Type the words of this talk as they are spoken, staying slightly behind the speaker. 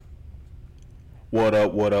What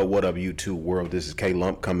up, what up, what up, YouTube world? This is K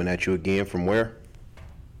Lump coming at you again from where?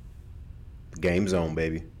 The Game Zone,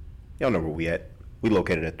 baby. Y'all know where we at. We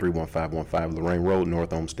located at 31515 Lorraine Road,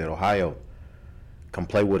 North Olmsted, Ohio. Come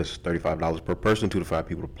play with us. $35 per person, 2 to 5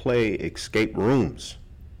 people to play. Escape rooms.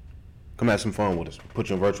 Come have some fun with us. Put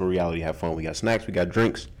you in virtual reality, have fun. We got snacks, we got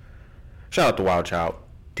drinks. Shout out to Wild Child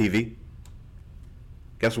TV.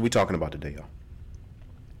 Guess what we talking about today, y'all?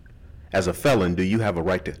 As a felon, do you have a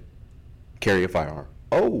right to carry a firearm?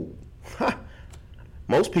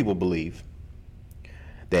 Most people believe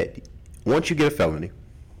that once you get a felony,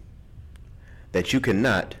 that you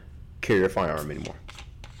cannot carry a firearm anymore.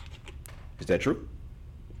 Is that true?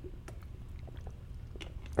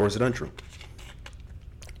 Or is it untrue?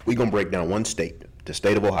 We're going to break down one state, the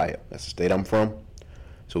state of Ohio. That's the state I'm from.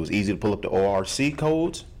 So it's easy to pull up the ORC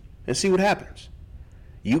codes and see what happens.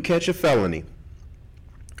 You catch a felony,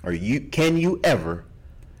 or can you ever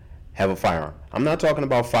have a firearm? I'm not talking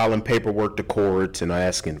about filing paperwork to courts and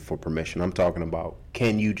asking for permission. I'm talking about,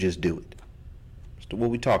 can you just do it? That's what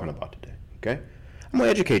we're talking about today, okay? I'm going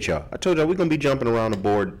to educate y'all. I told y'all we're going to be jumping around the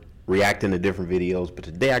board, reacting to different videos, but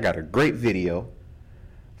today I got a great video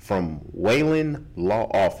from Wayland Law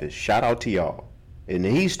Office. Shout out to y'all. And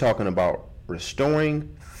he's talking about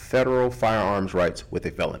restoring federal firearms rights with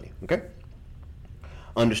a felony, okay?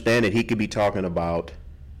 Understand that he could be talking about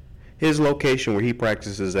his location where he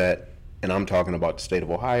practices at, and I'm talking about the state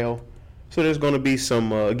of Ohio. So there's going to be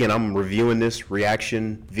some, again, I'm reviewing this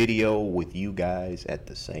reaction video with you guys at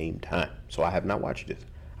the same time. So I have not watched this.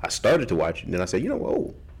 I started to watch it, and then I said,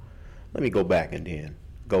 let me go back and then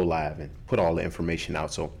go live and put all the information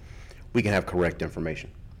out so we can have correct information.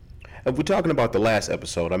 If we're talking about the last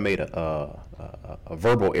episode, I made a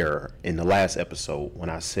verbal error in the last episode when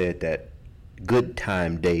I said that good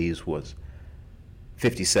time days was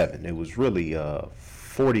 57. It was really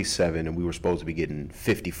 47, and we were supposed to be getting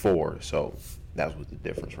 54. So that was the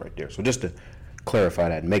difference right there. So just to clarify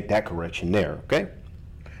that and make that correction there, okay?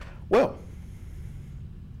 Well,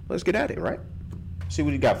 let's get at it, right? See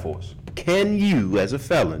what you got for us. Can you, as a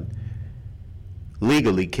felon,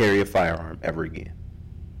 legally carry a firearm ever again?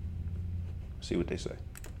 See what they say.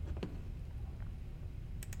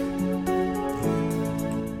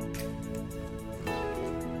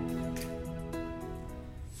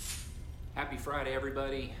 Happy Friday,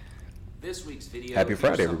 everybody. This week's video Happy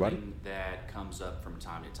Friday, something everybody. that comes up from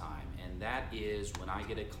time to time, and that is when I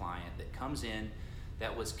get a client that comes in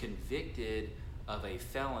that was convicted of a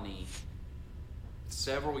felony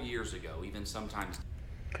several years ago, even sometimes.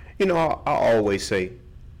 You know, I always say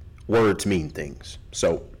words mean things.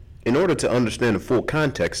 So in order to understand the full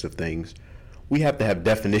context of things, we have to have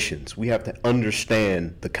definitions. We have to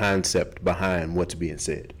understand the concept behind what's being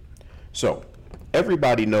said. So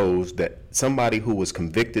everybody knows that somebody who was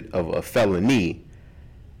convicted of a felony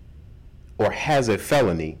or has a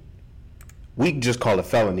felony, we just call it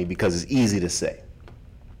felony because it's easy to say.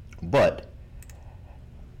 But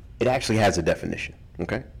it actually has a definition,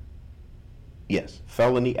 okay? Yes,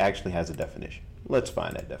 felony actually has a definition. Let's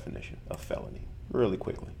find that definition of felony really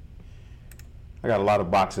quickly. I got a lot of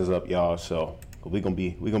boxes up, y'all, so we're gonna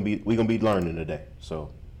be learning today.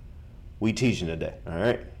 So we teaching today, all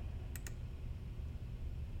right?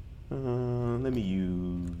 Let me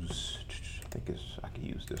use, I can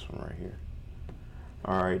use this one right here.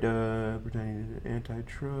 All right, pertaining to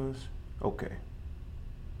antitrust. Okay,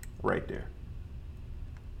 right there.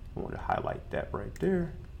 I want to highlight that right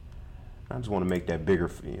there. I just want to make that bigger,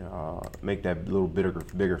 make that a little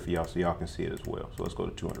bigger for y'all so y'all can see it as well. So let's go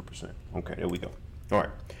to 200%. Okay, there we go. All right.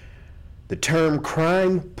 The term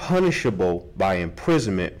crime punishable by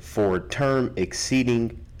imprisonment for a term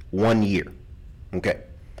exceeding 1 year. Okay.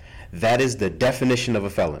 That is the definition of a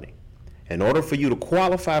felony. In order for you to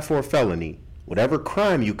qualify for a felony, whatever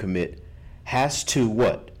crime you commit has to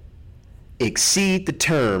what? Exceed the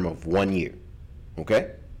term of 1 year.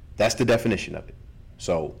 Okay? That's the definition of it.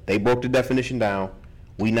 So they broke the definition down.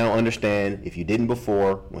 We now understand, if you didn't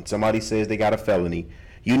before, when somebody says they got a felony,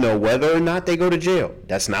 you know whether or not they go to jail.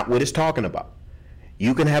 That's not what it's talking about.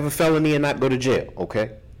 You can have a felony and not go to jail,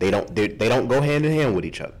 okay? They don't go hand in hand with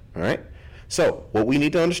each other, all right? So what we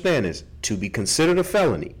need to understand is, to be considered a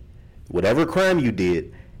felony, whatever crime you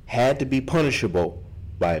did had to be punishable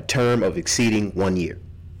by a term of exceeding 1 year.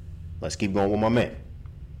 Let's keep going with my man.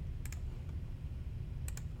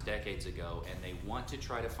 Decades ago, and they want to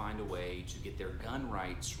try to find a way to get their gun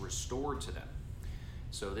rights restored to them.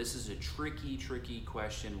 So this is a tricky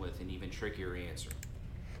question with an even trickier answer.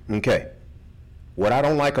 Okay. What I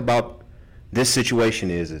don't like about this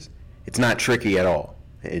situation is it's not tricky at all.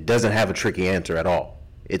 It doesn't have a tricky answer at all.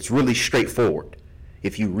 It's really straightforward.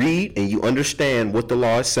 If you read and you understand what the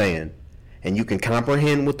law is saying, and you can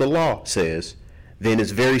comprehend what the law says, then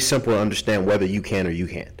it's very simple to understand whether you can or you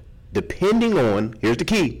can't. Depending on, here's the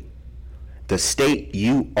key, the state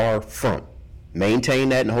you are from. Maintain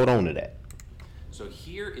that and hold on to that. So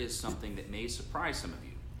here is something that may surprise some of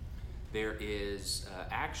you. There is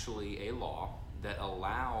actually a law that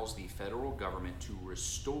allows the federal government to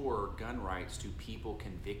restore gun rights to people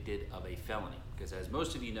convicted of a felony. Because as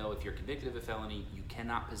most of you know, if you're convicted of a felony, you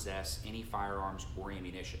cannot possess any firearms or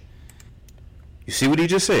ammunition. You see what he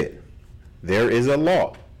just said? There is a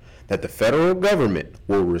law that the federal government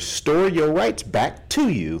will restore your rights back to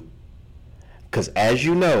you, because as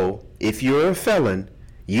you know, if you're a felon,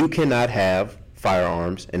 you cannot have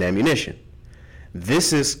firearms and ammunition.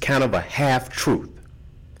 This is kind of a half-truth.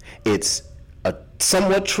 It's a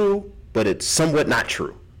somewhat true, but it's somewhat not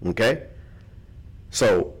true, okay?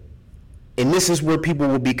 So, and this is where people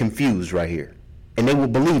will be confused right here, and they will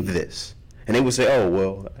believe this. And they will say, oh,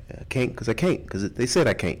 well, I can't because they said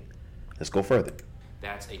I can't. Let's go further.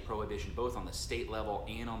 That's a prohibition both on the state level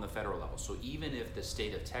and on the federal level. So even if the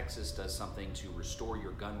state of Texas does something to restore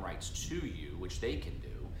your gun rights to you, which they can do,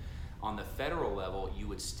 on the federal level, you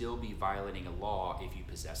would still be violating a law if you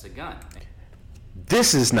possess a gun.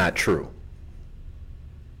 This is not true.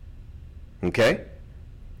 Okay?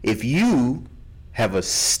 If you have a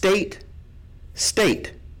state,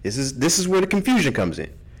 this is where the confusion comes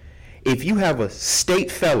in. If you have a state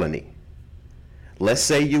felony, let's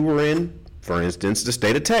say you were in, for instance, the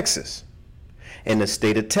state of Texas, and the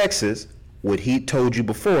state of Texas, what he told you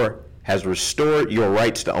before, has restored your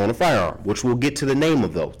rights to own a firearm, which we'll get to the name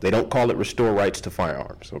of those. They don't call it restore rights to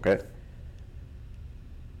firearms, okay?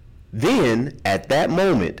 Then, at that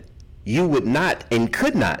moment, you would not and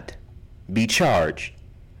could not be charged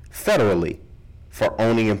federally for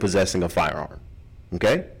owning and possessing a firearm,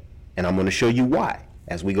 okay? And I'm going to show you why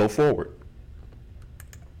as we go forward.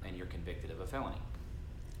 And you're convicted of a felony.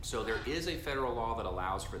 So there is a federal law that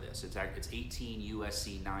allows for this. It's 18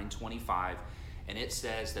 U.S.C. 925, and it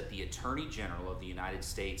says that the Attorney General of the United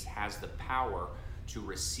States has the power to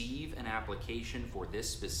receive an application for this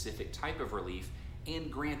specific type of relief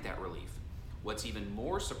and grant that relief. What's even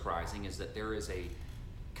more surprising is that there is a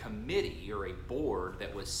committee or a board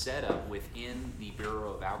that was set up within the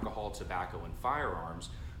Bureau of Alcohol, Tobacco, and Firearms,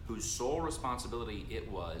 whose sole responsibility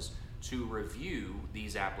it was to review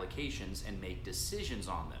these applications and make decisions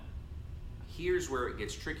on them. Here's where it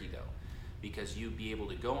gets tricky though, because you'd be able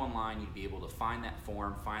to go online, you'd be able to find that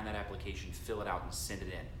form, find that application, fill it out, and send it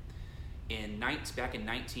in. Back in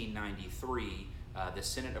 1993, the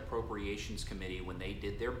Senate Appropriations Committee, when they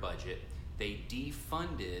did their budget, they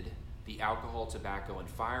defunded the Alcohol, Tobacco, and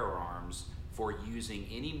Firearms for using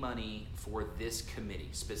any money for this committee.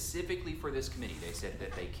 Specifically for this committee, they said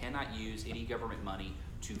that they cannot use any government money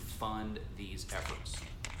to fund these efforts.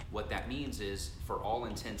 What that means is, for all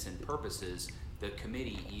intents and purposes, the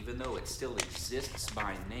committee, even though it still exists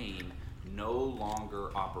by name, no longer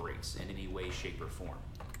operates in any way, shape, or form.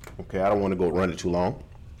 Okay, I don't want to go run it too long.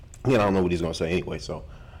 I don't know what he's going to say anyway, so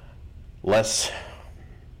let's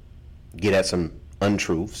get at some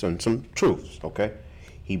untruths and some truths, okay?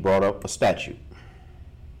 He brought up a statute.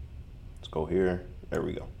 Let's go here. There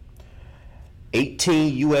we go.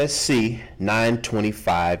 18 U.S.C.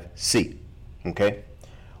 925C, okay?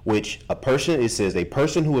 Which it says a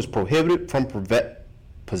person who is prohibited from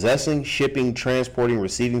possessing, shipping, transporting,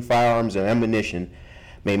 receiving firearms and ammunition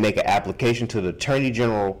may make an application to the Attorney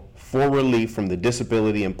General for relief from the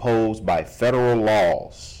disability imposed by federal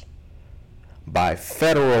laws. By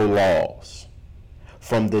federal laws.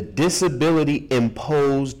 From the disability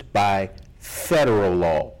imposed by federal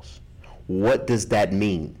laws. What does that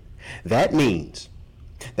mean? That means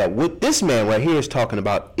that what this man right here is talking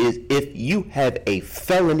about is if you have a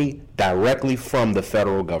felony directly from the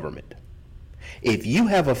federal government. If you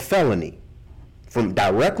have a felony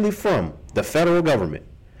directly from the federal government,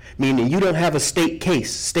 meaning you don't have a state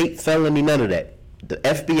case, state felony, none of that. The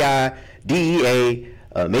FBI, DEA,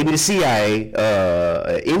 maybe the CIA,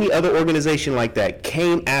 any other organization like that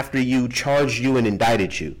came after you, charged you, and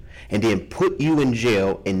indicted you, and then put you in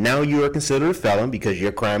jail, and now you are considered a felon because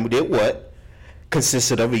your crime did what?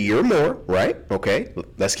 Consisted of a year or more, right? Okay,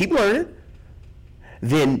 let's keep learning.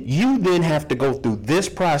 Then you have to go through this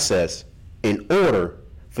process in order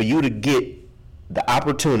for you to get the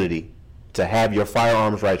opportunity to have your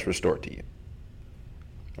firearms rights restored to you.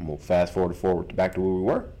 I'm going to fast forward back to where we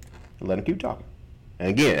were and let him keep talking. And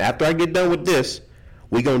again, after I get done with this,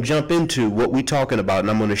 we're going to jump into what we're talking about, and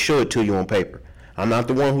I'm going to show it to you on paper. I'm not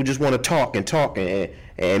the one who just want to talk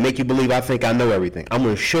and make you believe I think I know everything. I'm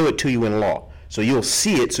going to show it to you in law So you'll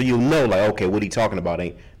see it, so you'll know, like, okay, what he talking about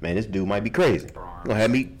ain't, man, this dude might be crazy. Gonna have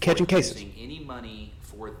me catching cases. Using any money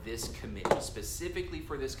for this committee, specifically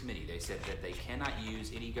for this committee, they said that they cannot use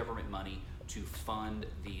any government money to fund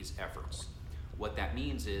these efforts. What that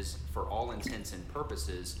means is, for all intents and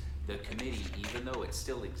purposes, the committee, even though it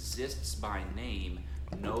still exists by name,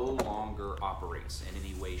 no longer operates in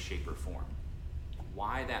any way, shape, or form.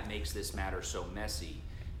 Why that makes this matter so messy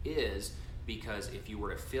is because if you were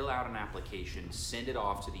to fill out an application, send it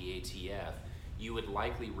off to the ATF, you would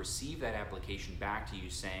likely receive that application back to you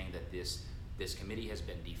saying that this committee has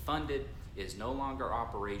been defunded, is no longer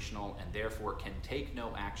operational, and therefore can take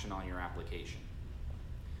no action on your application.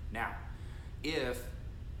 Now, if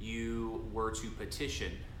you were to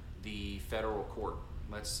petition the federal court,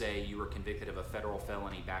 let's say you were convicted of a federal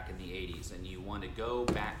felony back in the 80s, and you want to go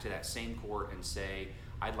back to that same court and say,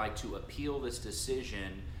 I'd like to appeal this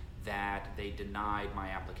decision that they denied my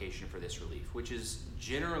application for this relief, which is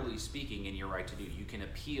generally speaking in your right to do. You can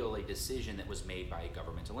appeal a decision that was made by a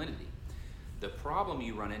governmental entity. The problem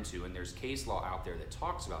you run into, and there's case law out there that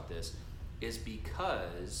talks about this, is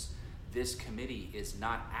because this committee is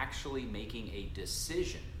not actually making a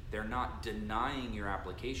decision. They're not denying your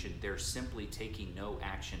application, they're simply taking no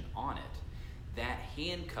action on it. That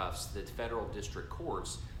handcuffs the federal district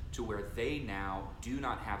courts to where they now do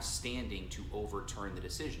not have standing to overturn the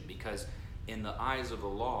decision, because in the eyes of the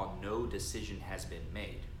law, no decision has been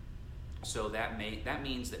made. So that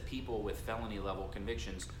means that people with felony level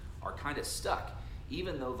convictions are kind of stuck,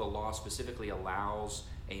 even though the law specifically allows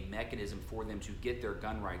a mechanism for them to get their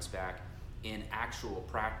gun rights back. In actual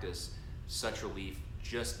practice, such relief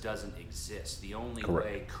just doesn't exist. The only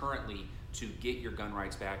way currently to get your gun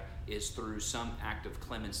rights back is through some act of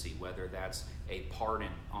clemency, whether that's a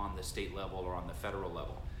pardon on the state level or on the federal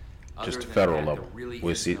level. Just the federal level.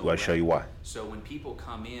 We'll see. I'll show you why. So when people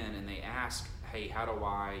come in and they ask, hey, how do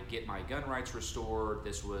I get my gun rights restored?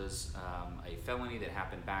 This was a felony that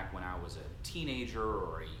happened back when I was a teenager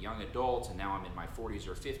or a young adult, and now I'm in my 40s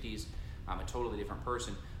or 50s. I'm a totally different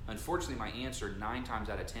person. Unfortunately, my answer 9 times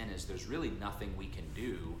out of 10 is there's really nothing we can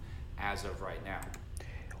do as of right now.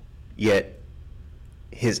 Yet,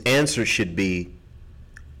 his answer should be,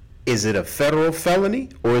 is it a federal felony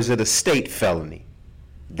or is it a state felony?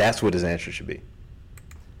 That's what his answer should be.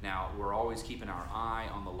 Now, we're always keeping our eye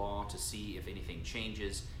on the law to see if anything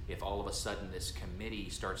changes, if all of a sudden this committee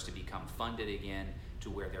starts to become funded again to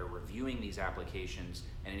where they're reviewing these applications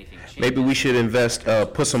and anything changes. Maybe we should invest,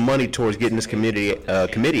 put some money towards getting this committee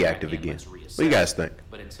active again. What do you guys think?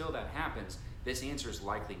 But until that happens, this answer is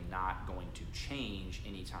likely not going to change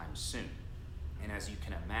anytime soon. And as you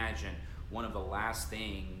can imagine, one of the last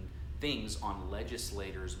things on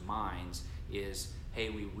legislators' minds is, hey,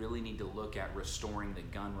 we really need to look at restoring the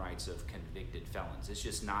gun rights of convicted felons. It's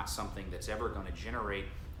just not something that's ever going to generate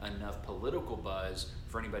enough political buzz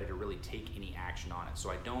for anybody to really take any action on it. So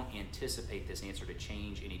I don't anticipate this answer to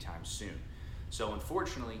change anytime soon. So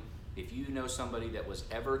unfortunately, if you know somebody that was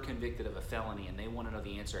ever convicted of a felony and they want to know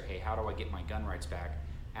the answer, hey, how do I get my gun rights back?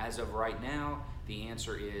 As of right now, the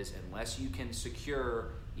answer is, unless you can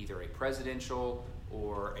secure either a presidential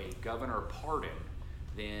or a governor pardon,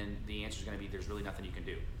 then the answer is going to be there's really nothing you can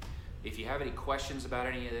do. If you have any questions about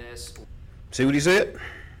any of this... See what he said?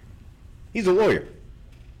 He's a lawyer.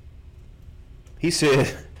 He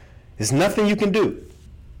said, there's nothing you can do.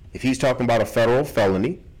 If he's talking about a federal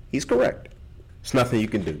felony, he's correct. There's nothing you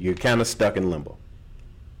can do. You're kind of stuck in limbo.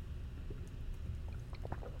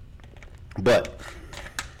 But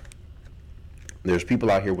there's people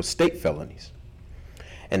out here with state felonies.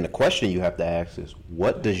 And the question you have to ask is,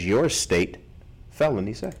 what does your state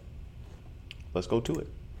felony say? Let's go to it.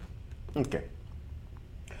 Okay.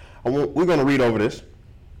 We're going to read over this.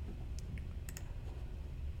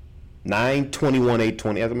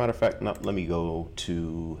 921-820. As a matter of fact, no, let me go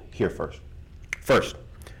to here first. First,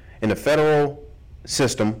 in the federal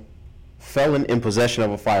system, felon in possession of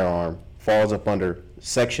a firearm falls up under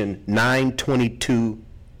Section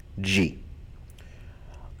 922G.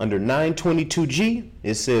 Under 922G,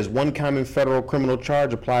 it says one common federal criminal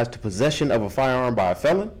charge applies to possession of a firearm by a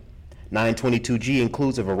felon. 922G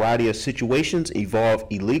includes a variety of situations involve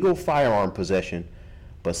illegal firearm possession,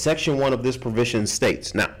 but Section 1 of this provision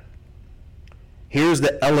states, now, here's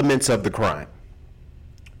the elements of the crime.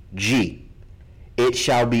 G, it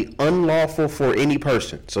shall be unlawful for any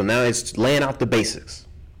person. So now it's laying out the basics.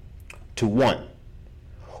 To 1,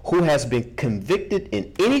 who has been convicted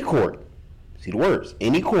in any court, see the words,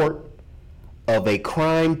 any court, of a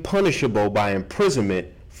crime punishable by imprisonment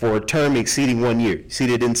for a term exceeding 1 year. See,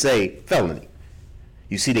 they didn't say felony.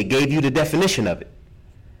 You see, they gave you the definition of it.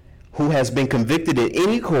 who has been convicted in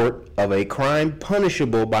any court of a crime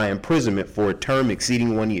punishable by imprisonment for a term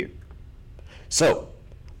exceeding 1 year. So,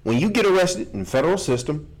 when you get arrested in the federal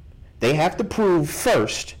system, they have to prove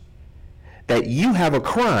first that you have a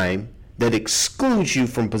crime that excludes you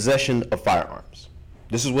from possession of firearms.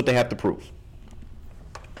 This is what they have to prove.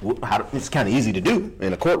 It's kind of easy to do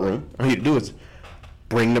in a courtroom. All you do is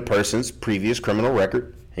bring the person's previous criminal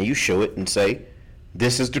record and you show it and say,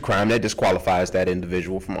 this is the crime that disqualifies that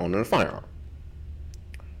individual from owning a firearm.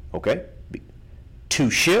 Okay? To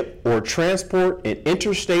ship or transport in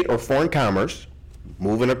interstate or foreign commerce,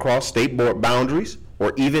 moving across state boundaries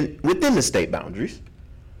or even within the state boundaries,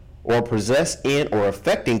 or possess in or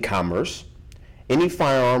affecting commerce any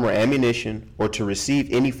firearm or ammunition, or to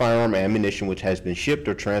receive any firearm or ammunition which has been shipped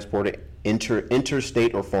or transported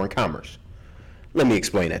interstate or foreign commerce. Let me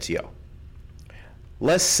explain that to y'all.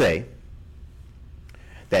 Let's say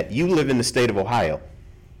that you live in the state of Ohio,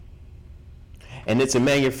 and it's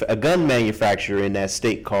a gun manufacturer in that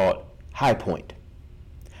state called High Point,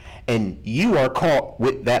 and you are caught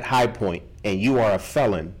with that High Point, and you are a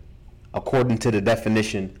felon according to the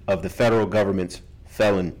definition of the federal government's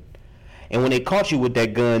felon. And when they caught you with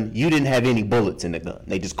that gun, you didn't have any bullets in the gun.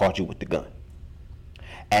 They just caught you with the gun.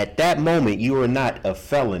 At that moment, you are not a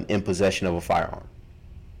felon in possession of a firearm.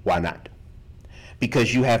 Why not?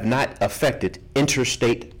 Because you have not affected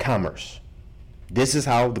interstate commerce. This is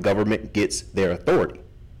how the government gets their authority.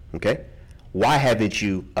 Okay? Why haven't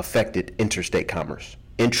you affected interstate commerce?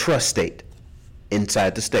 Intrastate,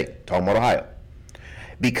 inside the state, talking about Ohio.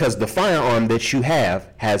 Because the firearm that you have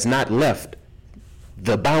has not left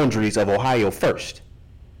the boundaries of Ohio first.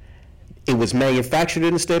 It was manufactured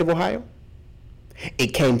in the state of Ohio. It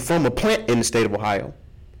came from a plant in the state of Ohio.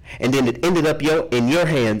 And then it ended up in your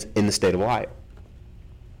hands in the state of Ohio.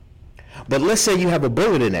 But let's say you have a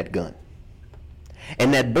bullet in that gun.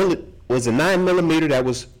 And that bullet was a 9mm that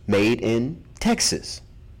was made in Texas.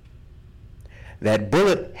 That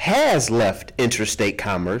bullet has left interstate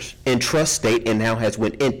commerce, intrastate, and now has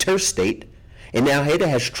went interstate, and now it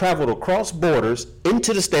has traveled across borders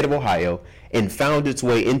into the state of Ohio and found its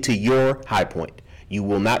way into your High Point. You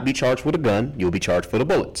will not be charged with a gun. You'll be charged for the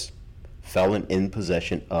bullets. Felon in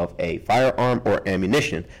possession of a firearm or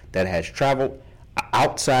ammunition that has traveled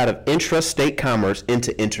outside of intrastate commerce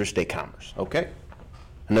into interstate commerce. Okay?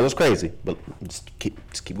 I know it's crazy, but just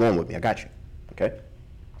keep going with me. I got you. Okay?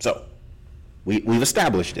 So, we've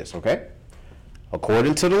established this, okay?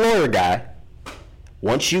 According to the lawyer guy,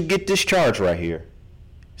 once you get this charge right here,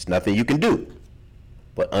 there's nothing you can do.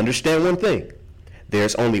 But understand one thing.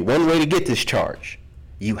 There's only one way to get this charge.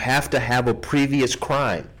 You have to have a previous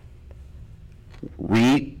crime.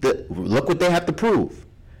 Look what they have to prove.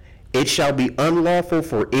 It shall be unlawful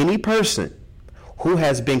for any person who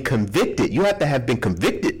has been convicted. You have to have been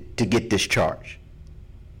convicted to get this charge.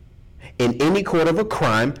 In any court of a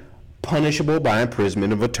crime punishable by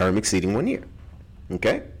imprisonment of a term exceeding 1 year.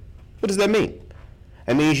 Okay? What does that mean?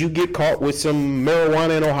 That means you get caught with some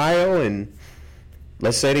marijuana in Ohio, and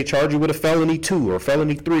let's say they charge you with a felony 2 or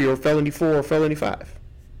felony 3 or felony 4 or felony 5.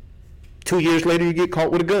 2 years later, you get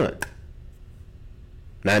caught with a gun.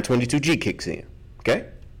 922G kicks in. Okay?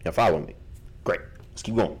 Now follow me. Great. Let's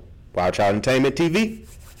keep going. Wild Child Entertainment TV.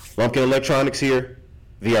 Lumpkin Electronics here.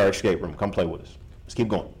 VR Escape Room. Come play with us. Let's keep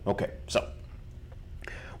going. Okay. So,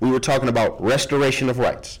 we were talking about restoration of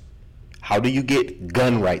rights. How do you get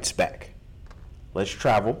gun rights back? Let's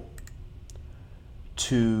travel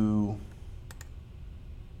to...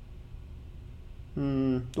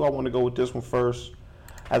 do I want to go with this one first?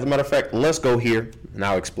 As a matter of fact, let's go here, and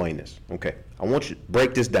I'll explain this. Okay. I want you to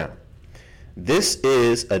break this down. This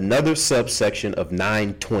is another subsection of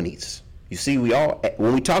 920s. You see, when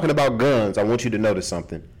we're talking about guns, I want you to notice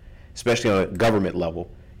something, especially on a government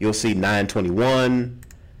level. You'll see 921,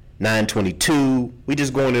 922. We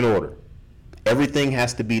just going in order. Everything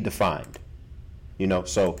has to be defined. You know,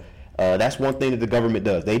 so that's one thing that the government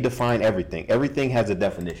does. They define everything. Everything has a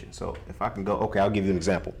definition. So if I can go, okay, I'll give you an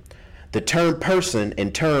example. The term person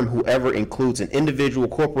and term whoever includes an individual,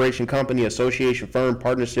 corporation, company, association, firm,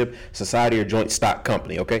 partnership, society, or joint stock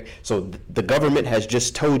company, okay? So the government has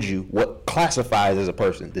just told you what classifies as a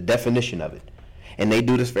person, the definition of it. And they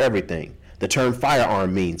do this for everything. The term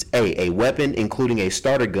firearm means a weapon including a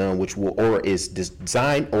starter gun which will or is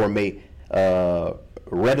designed or may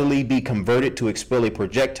readily be converted to expel a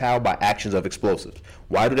projectile by actions of explosives.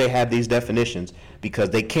 Why do they have these definitions? Because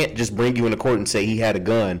they can't just bring you into court and say he had a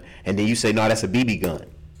gun, and then you say, no, that's a BB gun.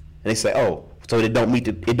 And they say, oh, so it don't meet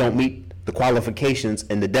the qualifications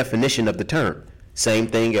and the definition of the term. Same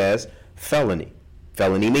thing as felony.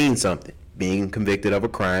 Felony means something. being convicted of a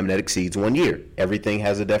crime that exceeds 1 year. Everything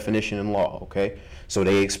has a definition in law, okay? So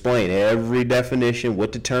they explain every definition,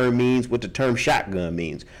 what the term means, what the term shotgun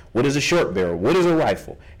means, what is a short barrel, what is a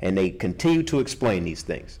rifle, and they continue to explain these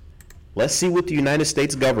things. Let's see what the United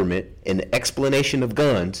States government, in the explanation of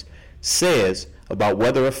guns, says about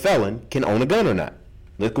whether a felon can own a gun or not.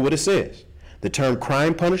 Look at what it says. The term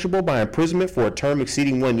crime punishable by imprisonment for a term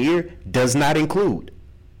exceeding 1 year does not include.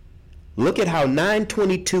 Look at how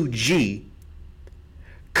 922G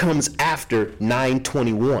comes after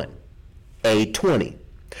 921A20.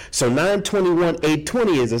 So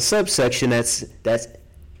 921A20 is a subsection that's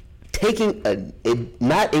taking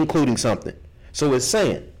not including something. So it's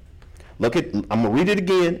saying, I'm gonna read it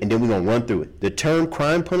again and then we're gonna run through it. The term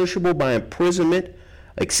crime punishable by imprisonment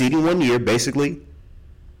exceeding 1 year, basically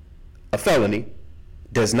a felony,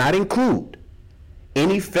 does not include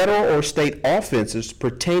any federal or state offenses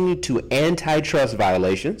pertaining to antitrust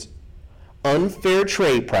violations, unfair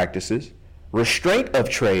trade practices, restraint of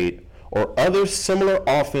trade, or other similar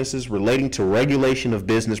offenses relating to regulation of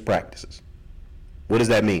business practices. What does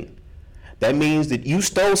that mean? That means that you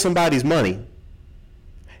stole somebody's money,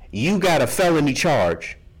 you got a felony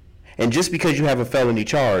charge, and just because you have a felony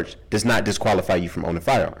charge does not disqualify you from owning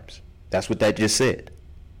firearms. That's what that just said.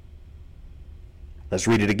 Let's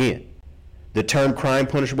read it again. The term crime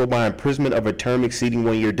punishable by imprisonment of a term exceeding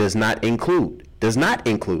 1 year does not include.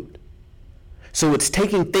 So it's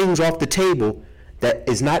taking things off the table that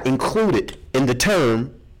is not included in the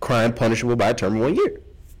term crime punishable by a term of 1 year.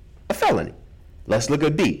 A felony. Let's look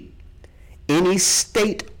at B. Any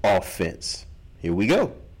state offense. Here we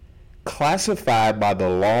go. Classified by the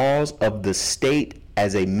laws of the state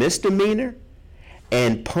as a misdemeanor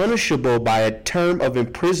and punishable by a term of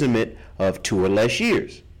imprisonment of 2 or less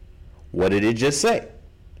years. What did it just say?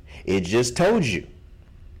 It just told you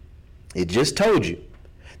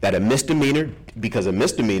that a misdemeanor, because a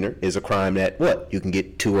misdemeanor is a crime that you can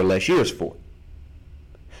get 2 or less years for.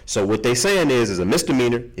 So what they're saying is a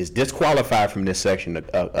misdemeanor is disqualified from this section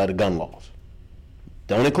of the gun laws.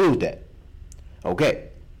 Don't include that. Okay,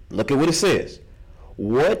 look at what it says.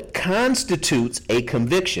 What constitutes a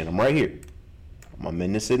conviction? I'm right here. I'm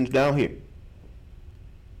in this sentence down here.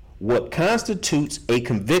 What constitutes a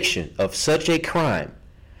conviction of such a crime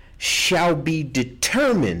shall be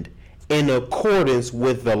determined in accordance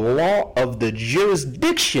with the law of the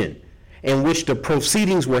jurisdiction in which the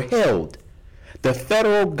proceedings were held. The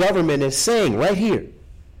federal government is saying right here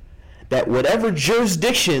that whatever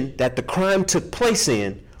jurisdiction that the crime took place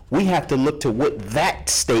in, we have to look to what that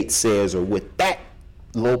state says or what that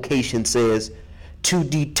location says to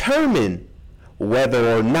determine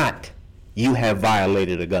whether or not you have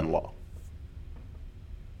violated a gun law.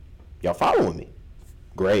 Y'all following me?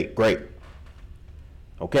 Great.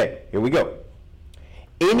 Okay, here we go.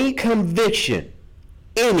 Any conviction,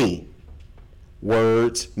 any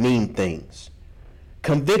words mean things.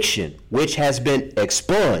 Conviction which has been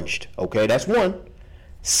expunged, okay, that's 1.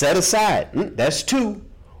 Set aside, that's 2.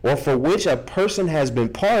 Or for which a person has been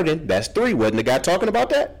pardoned, that's 3. Wasn't the guy talking about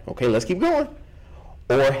that? Okay, let's keep going.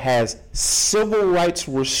 Or has civil rights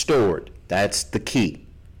restored, that's the key,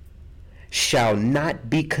 shall not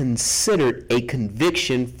be considered a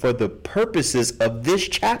conviction for the purposes of this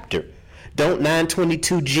chapter. Don't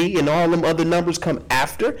 922G and all them other numbers come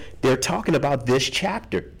after? They're talking about this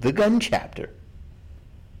chapter, the gun chapter.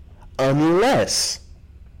 Unless,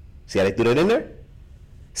 see how they threw that in there?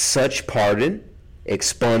 Such pardon,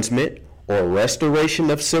 expungement, or restoration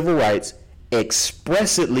of civil rights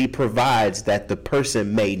expressly provides that the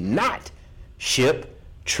person may not ship,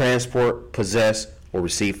 transport, possess, or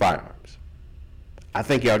receive firearms. I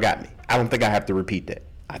think y'all got me. I don't think I have to repeat that.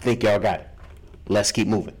 I think y'all got it. Let's keep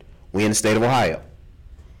moving. We in the state of Ohio.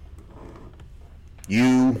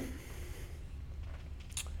 You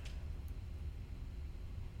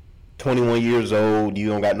 21 years old, you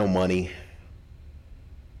don't got no money.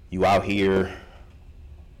 You out here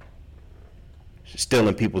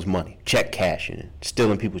stealing people's money, check cashing,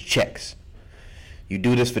 stealing people's checks. You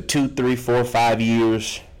do this for 2, 3, 4, 5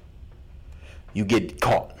 years. You get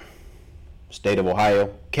caught. State of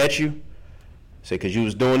Ohio catch you, say because you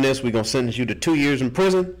was doing this, we're going to sentence you to 2 years in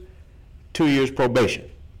prison, 2 years probation.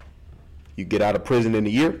 You get out of prison in a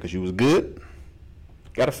year because you was good,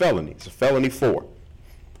 got a felony. It's a felony 4.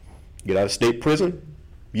 Get out of state prison,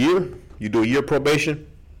 year, you do a year probation,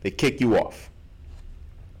 they kick you off.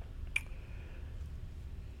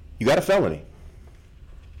 You got a felony.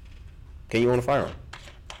 Can you own a firearm?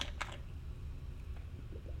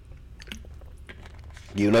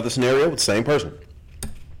 Give you another scenario with the same person.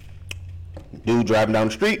 Dude driving down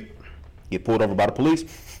the street, get pulled over by the police.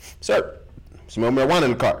 Sir, Smell marijuana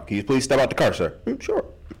in the car. Can you please step out the car, sir? Sure.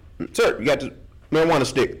 Sir, you got the marijuana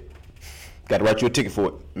stick. Got to write you a ticket for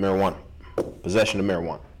it. Marijuana. Possession of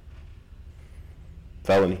marijuana.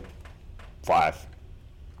 Felony. 5.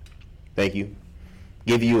 Thank you.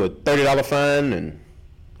 Give you a $30 fine and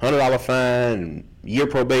 $100 fine and year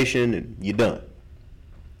probation and you're done.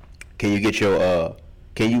 Can you get your,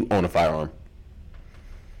 can you own a firearm?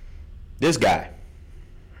 This guy,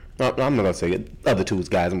 I'm not going to say it. The other two is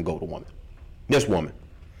guys, I'm going to go to woman. This woman.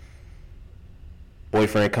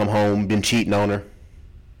 Boyfriend come home, been cheating on her.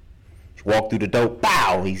 She walked through the door,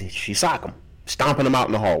 pow, she sock him, stomping him out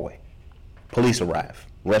in the hallway. Police arrive,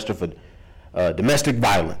 arrest her for domestic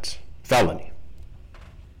violence, felony.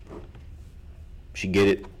 She get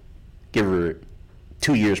it, give her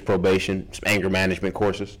 2 years probation, some anger management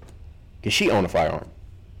courses. Can she own a firearm?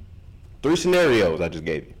 3 scenarios I just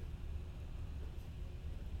gave you.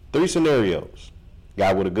 3 scenarios.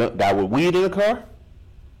 Guy with a gun, guy with weed in the car,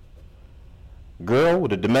 girl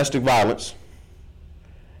with a domestic violence,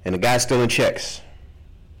 and a guy stealing checks.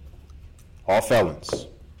 All felons.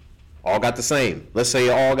 All got the same. Let's say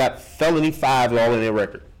all got felony 5s all in their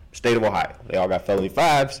record. State of Ohio. They all got felony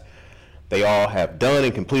 5s. They all have done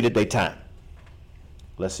and completed their time.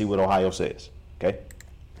 Let's see what Ohio says. Okay?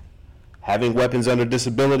 Having weapons under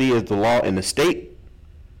disability is the law in the state.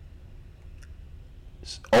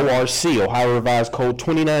 ORC, Ohio Revised Code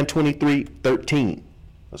 2923.13.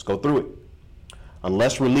 Let's go through it.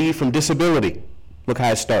 Unless relieved from disability. Look how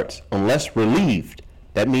it starts. Unless relieved.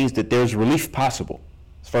 That means that there's relief possible.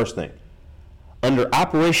 That's the first thing. Under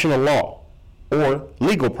operational law or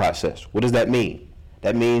legal process. What does that mean?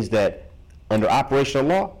 That means that under operational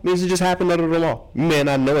law means it just happened under the law. You may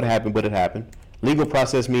not know it happened, but it happened. Legal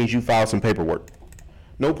process means you filed some paperwork.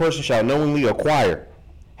 No person shall knowingly acquire,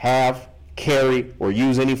 have, carry, or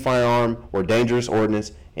use any firearm or dangerous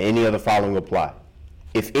ordinance, and any of the following apply.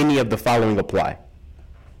 If any of the following apply,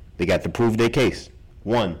 they got to prove their case.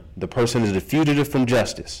 1, the person is a fugitive from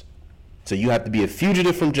justice. So you have to be a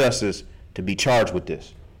fugitive from justice to be charged with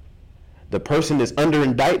this. The person is under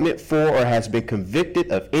indictment for or has been convicted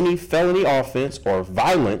of any felony offense or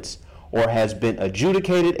violence or has been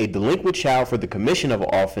adjudicated a delinquent child for the commission of an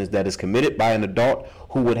offense that is committed by an adult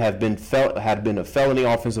who would have been a felony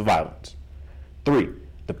offense of violence. 3,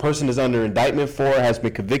 the person is under indictment for or has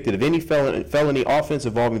been convicted of any felony offense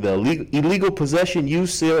involving the illegal possession,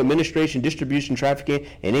 use, sale, administration, distribution, trafficking,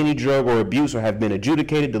 and any drug or abuse, or have been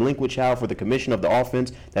adjudicated delinquent child for the commission of the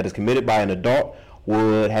offense that is committed by an adult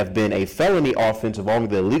would have been a felony offense involving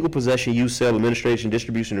the illegal possession, use, sale, administration,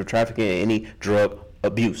 distribution, or trafficking, and any drug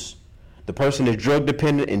abuse. The person is drug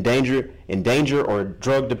dependent, in danger or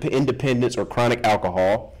drug independence or chronic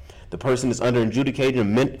alcohol. The person is under adjudication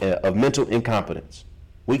of mental incompetence.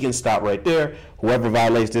 We can stop right there. Whoever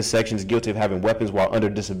violates this section is guilty of having weapons while under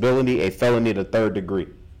disability, a felony to 3rd degree.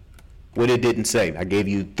 What it didn't say. I gave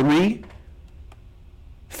you 3.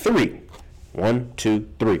 1, 2,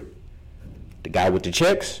 3. The guy with the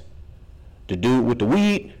checks, the dude with the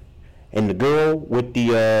weed, and the girl with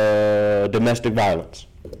the domestic violence.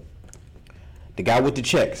 The guy with the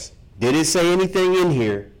checks. Did it say anything in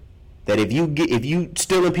here that if you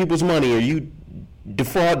stealing people's money or you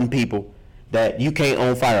defrauding people that you can't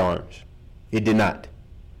own firearms? It did not.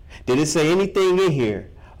 Did it say anything in here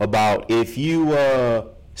about if you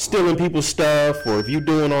stealing people's stuff or if you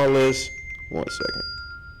doing all this? 1 second.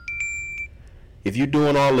 If you're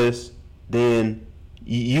doing all this, then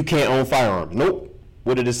you can't own firearms. Nope.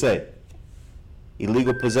 What did it say?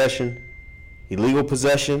 Illegal possession,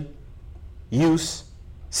 use,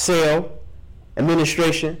 sale,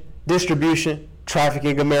 administration, distribution,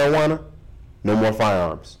 trafficking of marijuana, no more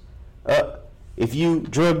firearms. If you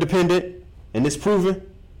drug dependent and it's proven,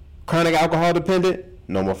 chronic alcohol dependent,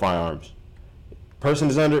 no more firearms. Person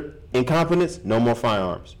is under incompetence, no more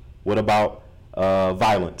firearms. What about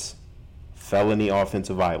violence? Felony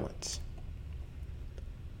offensive violence.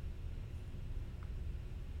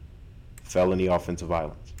 Felony offensive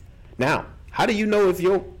violence. Now, how do you know if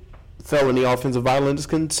your felony offensive violence is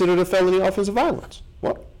considered a felony offensive violence?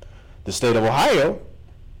 Well, the state of Ohio,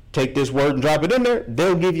 take this word and drop it in there,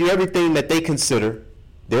 they'll give you everything that they consider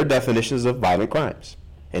their definitions of violent crimes.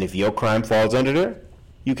 And if your crime falls under there,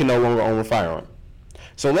 you can no longer own a firearm.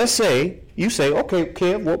 So let's say, you say, okay,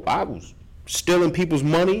 Kev, well, I was stealing people's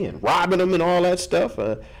money and robbing them and all that stuff.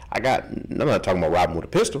 I'm not talking about robbing with a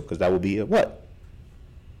pistol, because that would be a what?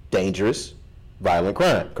 Dangerous, violent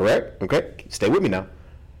crime, correct? Okay, stay with me now.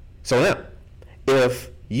 So now, if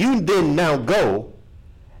you then now go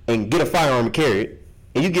and get a firearm and carry it,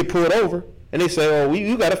 and you get pulled over, and they say, oh,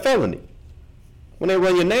 you got a felony. When they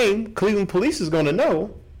run your name, Cleveland police is going to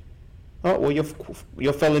know Oh, well,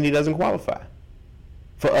 your felony doesn't qualify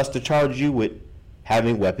for us to charge you with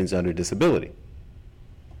having weapons under disability.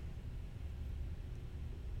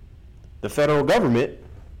 The federal government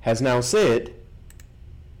has now said,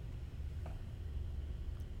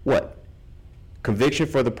 what? Conviction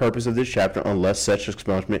for the purpose of this chapter unless such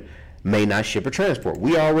expungement may not ship or transport.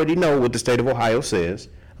 We already know what the state of Ohio says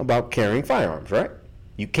about carrying firearms, right?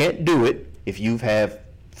 You can't do it if you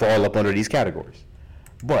fall up under these categories.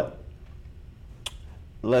 But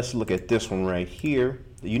let's look at this one right here.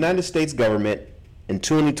 The United States government in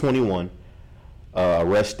 2021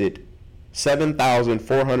 arrested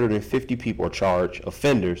 7,450 people, or charged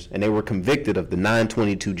offenders, and they were convicted of the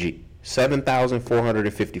 922G.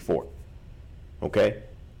 7,454. Okay?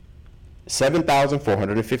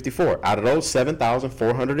 7,454. Out of those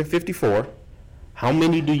 7,454, how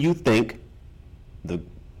many do you think the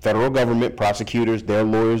federal government, prosecutors, their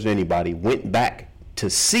lawyers, anybody, went back to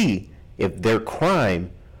see if their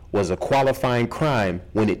crime was a qualifying crime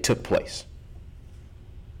when it took place?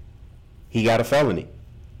 He got a felony.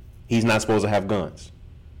 He's not supposed to have guns,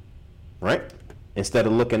 right? Instead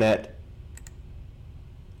of looking at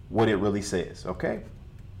what it really says, okay?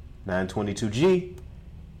 922G,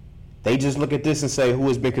 they just look at this and say who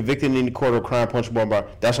has been convicted in any court of crime, punishable by.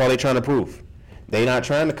 That's all they're trying to prove. They're not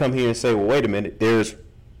trying to come here and say, well, wait a minute,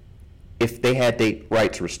 if they had their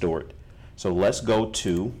rights restored. So let's go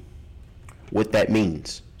to what that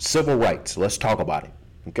means. Civil rights, let's talk about it,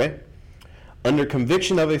 okay? Under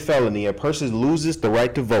conviction of a felony, a person loses the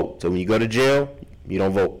right to vote. So when you go to jail, you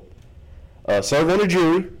don't vote. Serve on a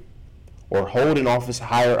jury, or hold an office,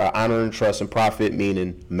 hire, or honor and trust and profit,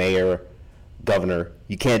 meaning mayor, governor.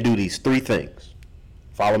 You can't do these three things.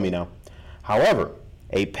 Follow me now. However,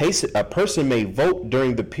 a person may vote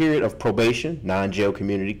during the period of probation, non-jail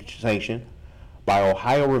community sanction, by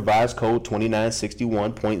Ohio Revised Code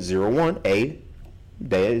 2961.01a,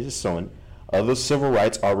 that is the son. Other civil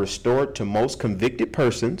rights are restored to most convicted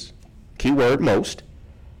persons, keyword most,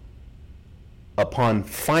 upon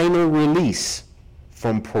final release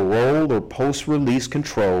from parole or post-release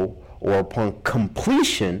control, or upon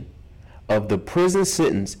completion of the prison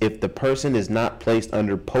sentence if the person is not placed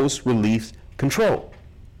under post-release control.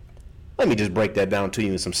 Let me just break that down to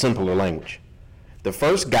you in some simpler language. The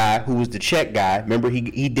first guy, who was the check guy, remember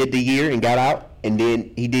he did the year and got out, and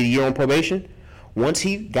then he did a year on probation? Once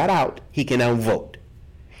he got out, he can now vote.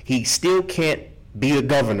 He still can't be a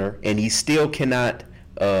governor, and he still cannot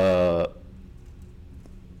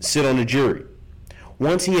sit on a jury.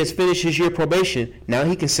 Once he has finished his year probation, now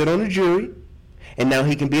he can sit on a jury, and now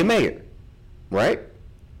he can be a mayor, right?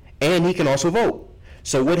 And he can also vote.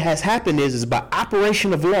 So what has happened is by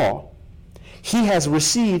operation of law, he has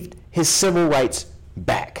received his civil rights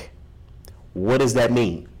back. What does that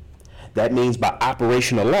mean? That means by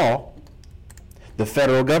operation of law, the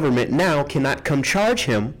federal government now cannot come charge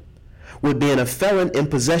him with being a felon in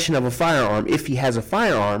possession of a firearm if he has a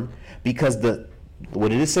firearm, because what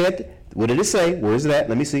did it say? What did it say? Where is it at?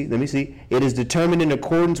 Let me see. It is determined in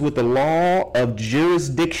accordance with the law of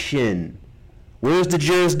jurisdiction. Where is the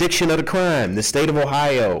jurisdiction of the crime? The state of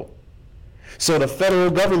Ohio. So the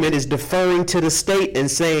federal government is deferring to the state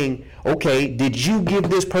and saying, okay, did you give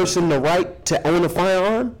this person the right to own a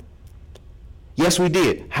firearm? Yes, we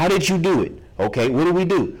did. How did you do it? Okay, what did we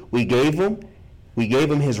do? We gave him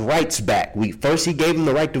his rights back. First he gave him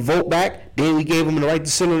the right to vote back, then we gave him the right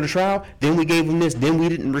to sit on the trial, then we gave him this, then we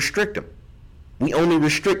didn't restrict him. We only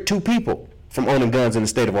restrict 2 people from owning guns in the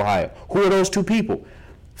state of Ohio. Who are those 2 people?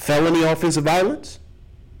 Felony offensive violence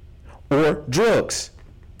or drugs.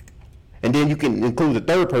 And then you can include the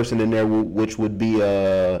third person in there, which would be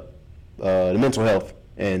the mental health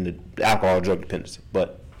and the alcohol drug dependency.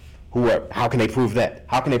 But how can they prove that?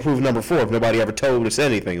 How can they prove number 4 if nobody ever told or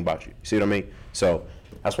said anything about you? See what I mean? So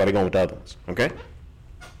that's why they're going with the other ones. Okay?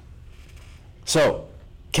 So,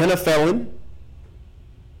 can a felon,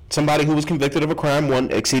 somebody who was convicted of a crime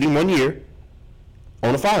exceeding 1 year,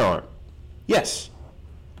 own a firearm? Yes.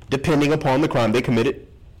 Depending upon the crime they committed,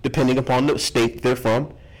 depending upon the state they're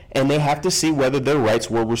from, and they have to see whether their rights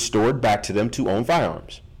were restored back to them to own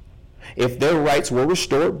firearms. If their rights were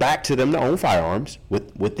restored back to them to own firearms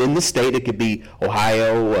within the state, it could be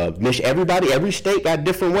Ohio, Michigan, every state got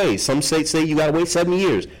different ways. Some states say you got to wait 7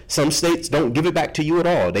 years. Some states don't give it back to you at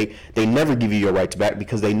all. They never give you your rights back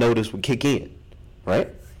because they know this would kick in, right?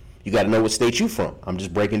 You got to know what state you're from. I'm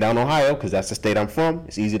just breaking down Ohio because that's the state I'm from.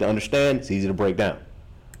 It's easy to understand. It's easy to break down.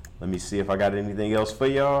 Let me see if I got anything else for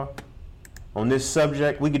y'all on this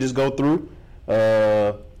subject. We could just go through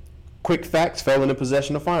quick facts. Felon in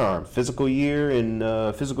possession of firearm. Fiscal year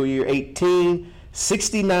 18,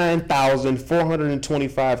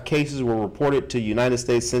 69,425 cases were reported to United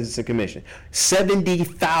States Sentencing Commission.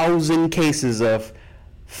 70,000 cases of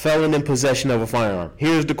felon in possession of a firearm.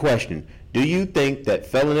 Here's the question. Do you think that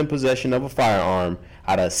felon in possession of a firearm,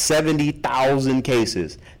 out of 70,000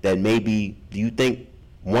 cases, that maybe, do you think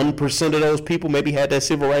 1% of those people maybe had their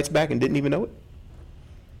civil rights back and didn't even know it?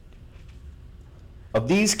 Of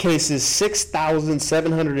these cases,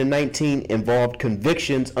 6,719 involved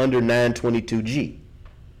convictions under 922G.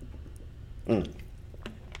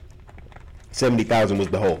 70,000 was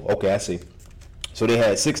the whole. Okay, I see. So they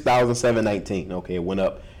had 6,719. Okay, it went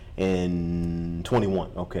up in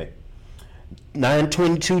 21. Okay.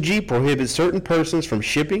 922G prohibits certain persons from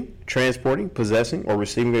shipping, transporting, possessing, or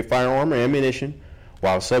receiving a firearm or ammunition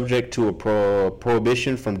while subject to a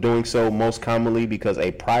prohibition from doing so, most commonly because a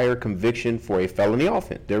prior conviction for a felony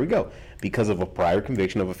offense. There we go. Because of a prior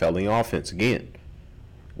conviction of a felony offense. Again,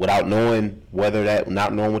 without knowing whether that,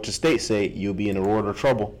 not knowing what the state say, you'll be in a world of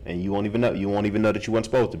trouble, and you won't even know. You won't even know that you weren't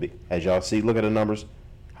supposed to be. As y'all see, look at the numbers,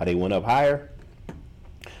 how they went up higher.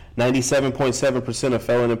 97.7% of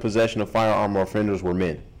felon in possession of firearm offenders were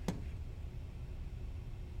men.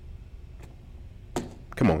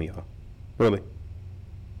 Come on, y'all. Really?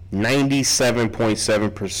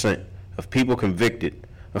 97.7% of people convicted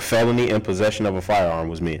of felony in possession of a firearm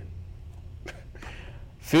was men.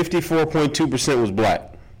 54.2% was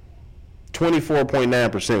black.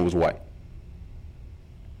 24.9% was white.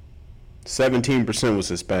 17% was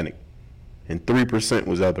Hispanic. And 3%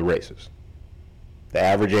 was other races. The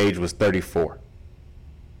average age was 34.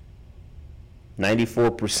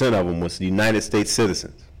 94% of them was United States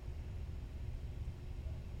citizens.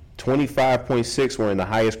 25.6 were in the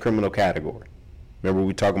highest criminal category. Remember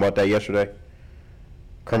we talked about that yesterday?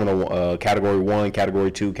 Criminal category 1,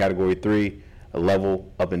 category 2, category 3, a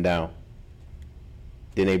level up and down.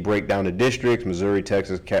 Then they break down the districts: Missouri,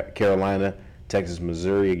 Texas, Carolina, Texas,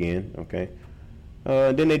 Missouri again. Okay.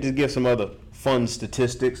 Then they just give some other fun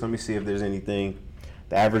statistics. Let me see if there's anything.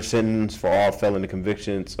 The average sentence for all felony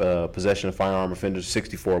convictions, possession of firearm offenders,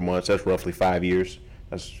 64 months. That's roughly 5 years.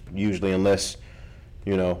 That's usually, unless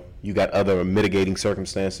you got other mitigating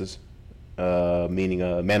circumstances, meaning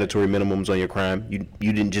mandatory minimums on your crime. You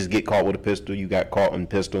didn't just get caught with a pistol. You got caught with a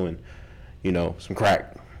pistol and some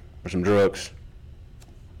crack or some drugs.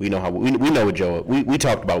 We know how we know what Joe. We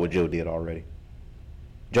talked about what Joe did already.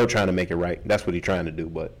 Joe trying to make it right. That's what he's trying to do,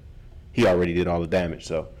 but he already did all the damage.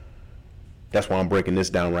 So that's why I'm breaking this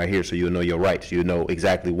down right here, so you'll know your rights. You'll know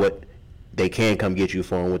exactly what they can come get you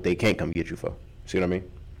for and what they can't come get you for. See what I mean?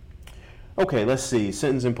 Okay, let's see.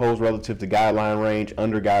 Sentence imposed relative to guideline range,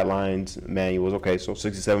 under guidelines manuals. Okay, so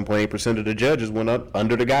 67.8% of the judges went up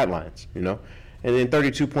under the guidelines, And then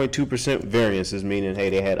 32.2% variances, meaning, hey,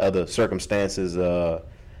 they had other circumstances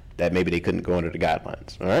that maybe they couldn't go under the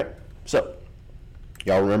guidelines. All right? So,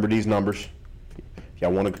 y'all remember these numbers. If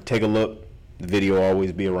y'all want to take a look, the video will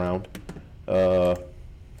always be around. That's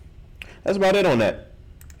about it on that.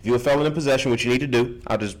 If you're a felon in possession, what you need to do,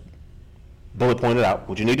 I'll just bullet point it out.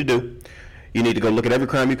 What you need to do, you need to go look at every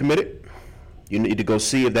crime you committed. You need to go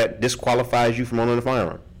see if that disqualifies you from owning a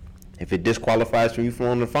firearm. If it disqualifies you from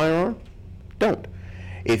owning a firearm, don't.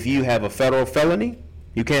 If you have a federal felony,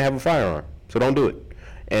 you can't have a firearm, so don't do it.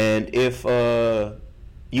 And if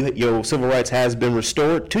your civil rights has been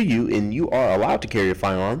restored to you and you are allowed to carry a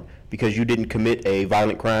firearm because you didn't commit a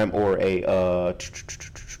violent crime or a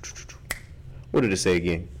what did it say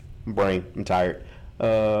again? I'm tired.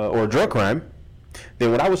 Or a drug crime,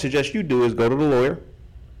 then what I would suggest you do is go to the lawyer,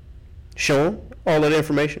 show him all of the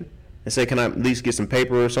information, and say, can I at least get some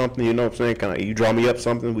paper or something? You know what I'm saying? Can you draw me up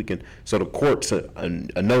something? So the courts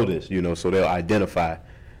know this, so they'll identify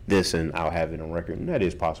this and I'll have it on record. And that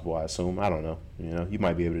is possible, I assume. I don't know. You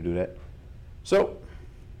might be able to do that. So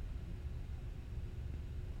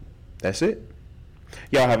that's it.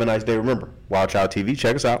 Y'all have a nice day. Remember, Wild Child TV,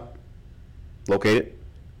 check us out. Locate it.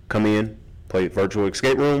 Come in. Play Virtual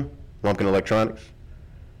Escape Room, Lumpkin Electronics.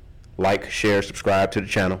 Like, share, subscribe to the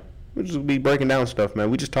channel. We'll just be breaking down stuff, man.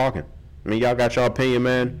 We just talking. Y'all got y'all opinion,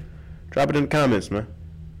 man. Drop it in the comments, man.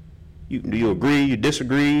 Do you agree? You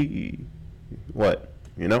disagree? What?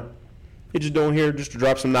 You're just doing here just to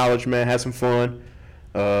drop some knowledge, man. Have some fun.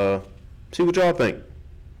 See what y'all think.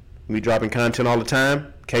 We dropping content all the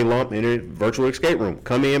time. K-Lump, Virtual Escape Room.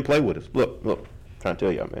 Come in, play with us. Look. I'm trying to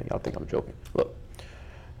tell y'all, man. Y'all think I'm joking. Look.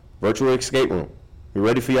 Virtual Escape Room. We're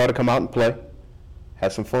ready for y'all to come out and play.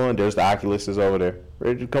 Have some fun. There's the Oculus is over there.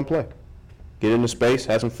 Ready to come play. Get into space.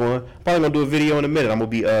 Have some fun. Probably going to do a video in a minute. I'm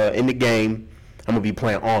going to be in the game. I'm going to be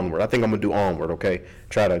playing Onward. I think I'm going to do Onward, okay?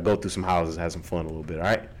 Try to go through some houses, have some fun a little bit, all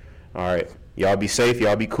right? All right. Y'all be safe.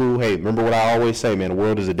 Y'all be cool. Hey, remember what I always say, man. The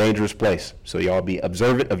world is a dangerous place. So y'all be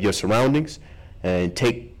observant of your surroundings and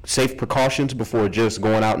take safe precautions before just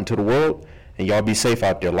going out into the world. And y'all be safe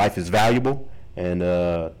out there. Life is valuable, and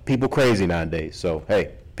people crazy nowadays. So,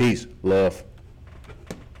 hey, peace, love,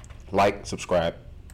 like, subscribe.